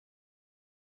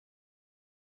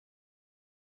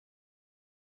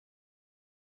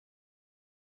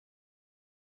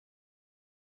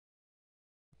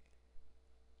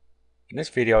In this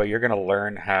video, you're going to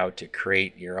learn how to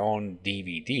create your own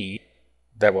DVD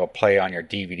that will play on your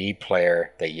DVD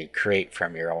player that you create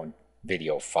from your own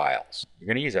video files. You're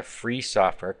going to use a free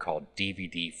software called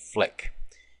DVD Flick.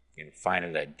 You can find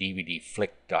it at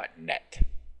dvdflick.net.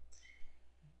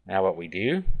 Now what we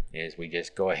do is we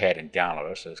just go ahead and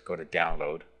download it. So let's go to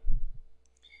download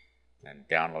and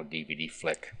download DVD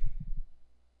Flick.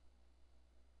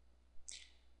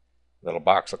 Little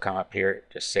box will come up here.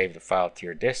 Just save the file to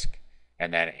your disk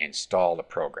and then install the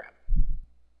program.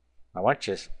 Now once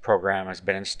this program has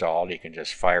been installed, you can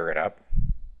just fire it up.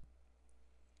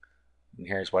 And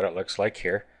here's what it looks like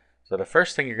here. So the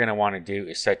first thing you're going to want to do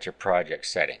is set your project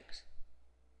settings.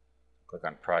 Click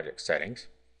on project settings.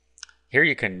 Here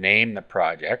you can name the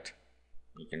project.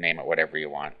 You can name it whatever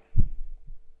you want.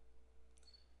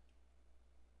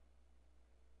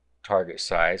 Target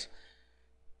size.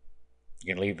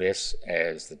 You can leave this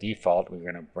as the default. We're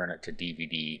going to burn it to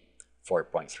DVD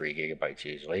 4.3 gigabytes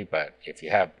usually, but if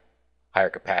you have higher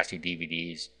capacity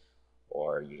DVDs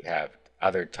or you have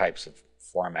other types of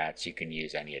formats, you can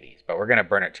use any of these. But we're going to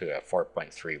burn it to a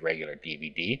 4.3 regular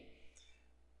DVD.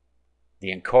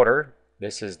 The encoder,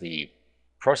 this is the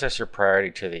processor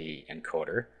priority to the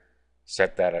encoder.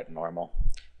 Set that at normal.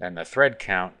 And the thread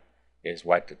count is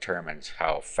what determines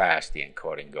how fast the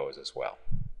encoding goes as well.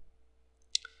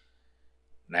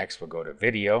 Next, we'll go to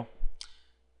video.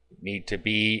 You need to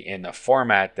be in the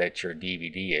format that your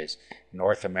DVD is.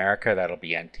 North America, that'll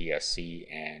be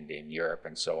NTSC, and in Europe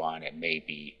and so on, it may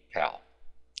be PAL.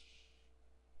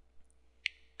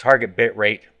 Target bit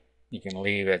rate, you can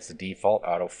leave as the default,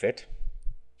 auto fit.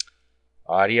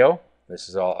 Audio, this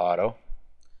is all auto.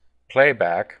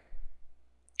 Playback,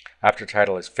 after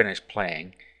title is finished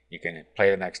playing, you can play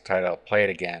the next title, play it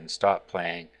again, stop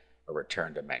playing, or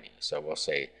return to menu. So we'll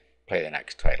say play the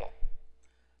next title.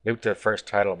 Loop to the first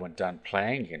title when done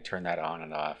playing. You can turn that on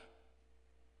and off.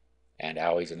 And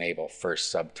always enable first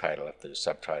subtitle if there's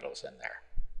subtitles in there.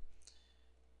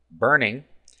 Burning.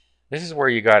 This is where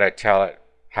you got to tell it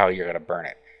how you're going to burn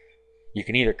it. You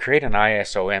can either create an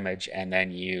ISO image and then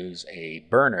use a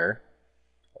burner,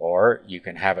 or you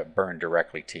can have it burn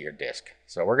directly to your disk.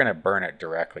 So we're going to burn it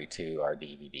directly to our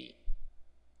DVD.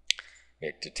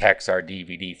 It detects our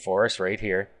DVD for us right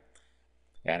here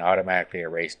and automatically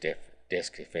erase disk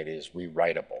if it is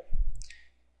rewritable.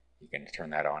 You can turn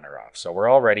that on or off. So we're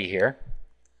already here.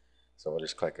 So we'll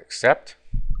just click accept.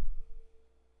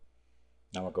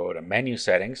 Now we'll go to menu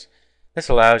settings. This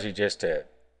allows you just to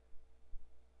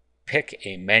pick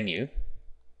a menu,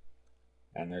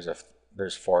 and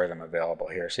there's 4 of them available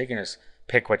here. So you can just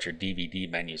pick what your DVD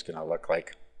menu is going to look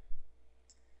like.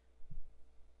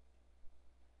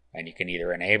 And you can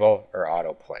either enable or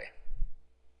autoplay.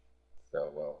 So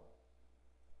we'll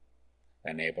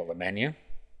enable the menu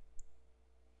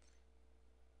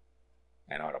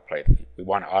and autoplay. We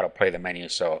want to autoplay the menu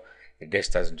so the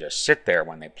disc doesn't just sit there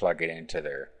when they plug it into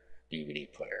their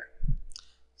DVD player.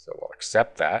 So we'll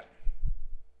accept that.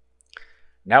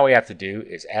 Now we have to do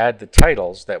is add the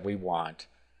titles that we want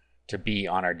to be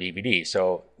on our DVD.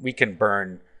 So we can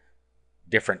burn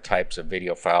different types of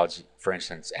video files, for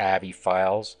instance AVI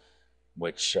files,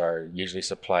 which are usually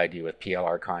supplied to you with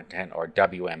PLR content, or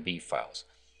WMV files.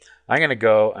 I'm going to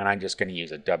go and I'm just going to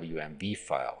use a WMV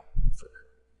file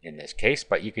in this case,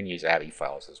 but you can use AVI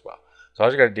files as well. So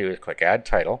all you got to do is click Add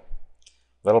Title.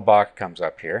 Little box comes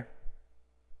up here,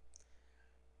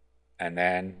 and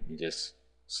then you just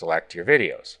select your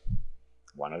videos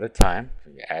one at a time. So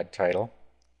you add title.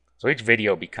 So each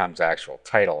video becomes actual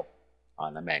title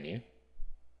on the menu.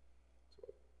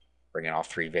 Bring in all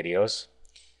 3 videos.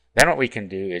 Then what we can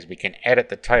do is we can edit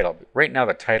the title. Right now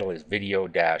the title is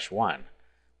video-1.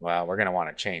 Well, we're going to want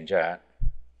to change that.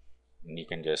 And you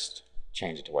can just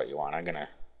change it to what you want. I'm going to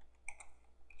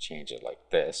change it like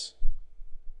this.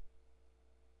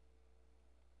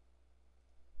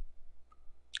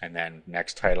 And then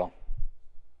next title.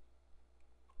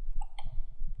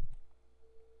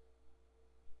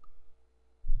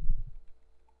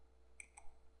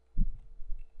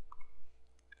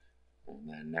 And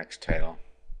then next title.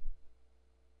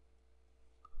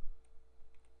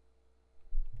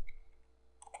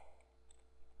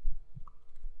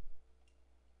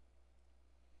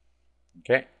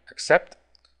 Okay, accept.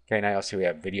 Okay, now you'll see we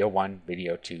have video 1,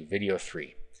 video 2, video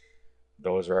 3.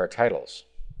 Those are our titles.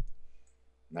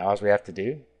 Now all we have to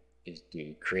do is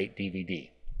do create DVD.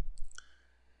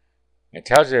 It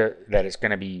tells you that it's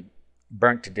going to be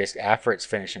burnt to disk after it's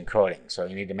finished encoding. So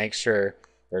you need to make sure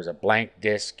there's a blank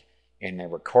disk in the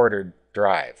recorder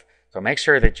drive. So make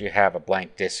sure that you have a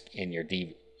blank disk in your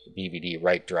DVD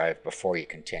write drive before you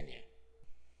continue.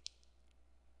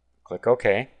 Click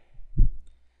OK.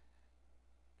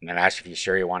 and then ask if you're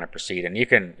sure you want to proceed. And you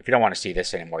can, if you don't want to see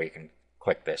this anymore, you can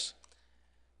click this.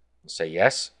 Say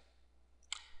yes.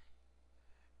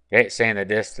 Okay, it's saying the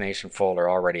destination folder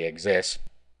already exists.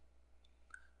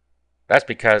 That's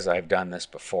because I've done this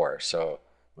before, so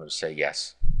we'll just say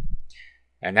yes.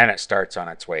 And then it starts on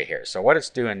its way here. So what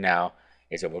it's doing now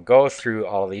is it will go through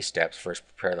all of these steps. First,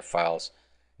 prepare the files,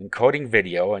 encoding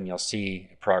video, and you'll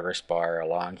see a progress bar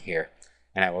along here.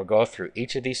 And it will go through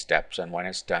each of these steps, and when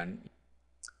it's done,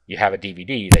 you have a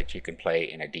DVD that you can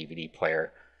play in a DVD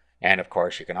player. And of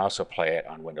course, you can also play it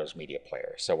on Windows Media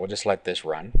Player. So we'll just let this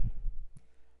run.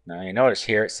 Now you notice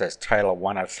here it says title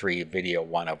 1 of 3, video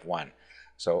 1 of 1.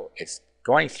 So it's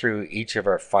going through each of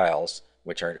our files,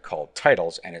 which are called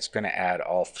titles, and it's going to add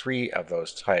all 3 of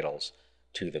those titles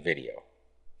to the video.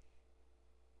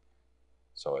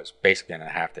 So it's basically going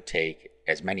to have to take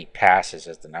as many passes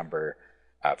as the number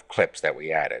of clips that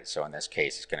we added. So in this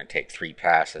case, it's going to take 3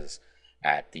 passes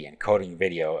at the encoding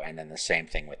video, and then the same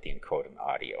thing with the encoding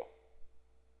audio.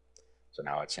 So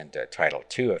now it's into title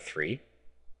 2 of 3.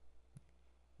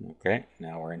 Okay,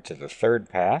 now we're into the 3rd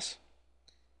pass.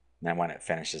 And then when it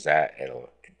finishes that,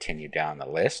 it'll continue down the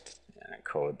list and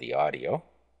encode the audio.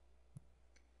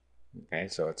 Okay,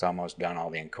 so it's almost done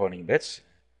all the encoding bits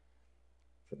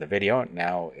for the video.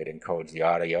 Now it encodes the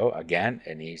audio. Again,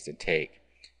 it needs to take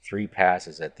 3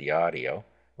 passes at the audio,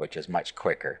 which is much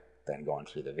quicker than going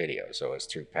through the video. So it's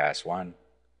through pass 1,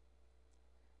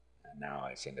 and now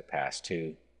it's into pass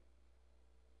 2.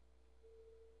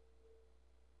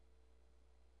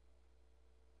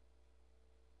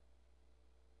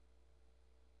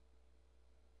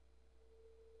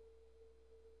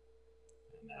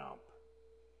 And now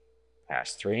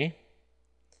pass 3.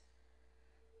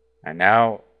 And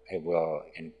now it will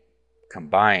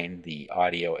combine the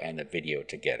audio and the video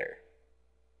together.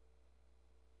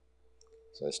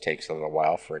 So this takes a little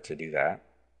while for it to do that.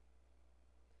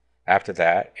 After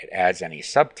that, it adds any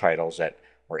subtitles that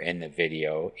were in the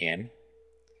video in.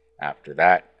 After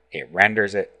that, it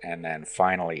renders it, and then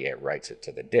finally it writes it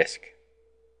to the disk.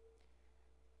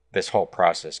 This whole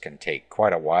process can take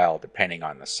quite a while depending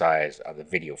on the size of the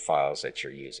video files that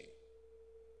you're using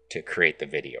to create the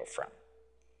video from.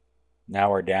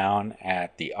 Now we're down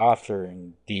at the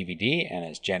authoring DVD, and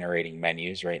it's generating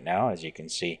menus right now. As you can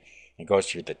see, it goes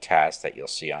through the tasks that you'll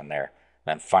see on there.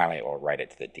 Then finally it will write it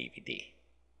to the DVD.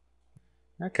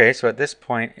 Okay, so at this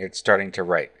point it's starting to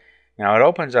write. Now it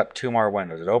opens up 2 more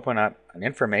windows. It opens up an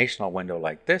informational window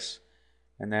like this,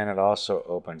 and then it also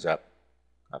opens up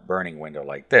a burning window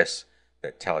like this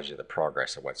that tells you the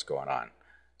progress of what's going on.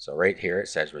 So right here it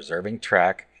says reserving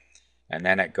track, and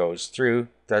then it goes through,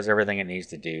 does everything it needs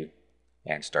to do,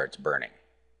 and starts burning.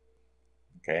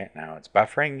 Okay, now it's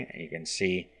buffering. You can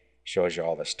see, shows you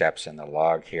all the steps in the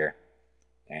log here,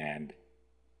 and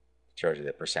shows you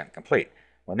the percent complete.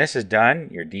 When this is done,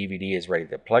 your DVD is ready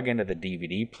to plug into the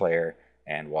DVD player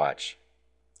and watch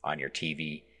on your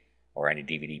TV or any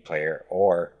DVD player,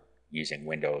 or using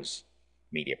Windows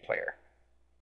Media Player.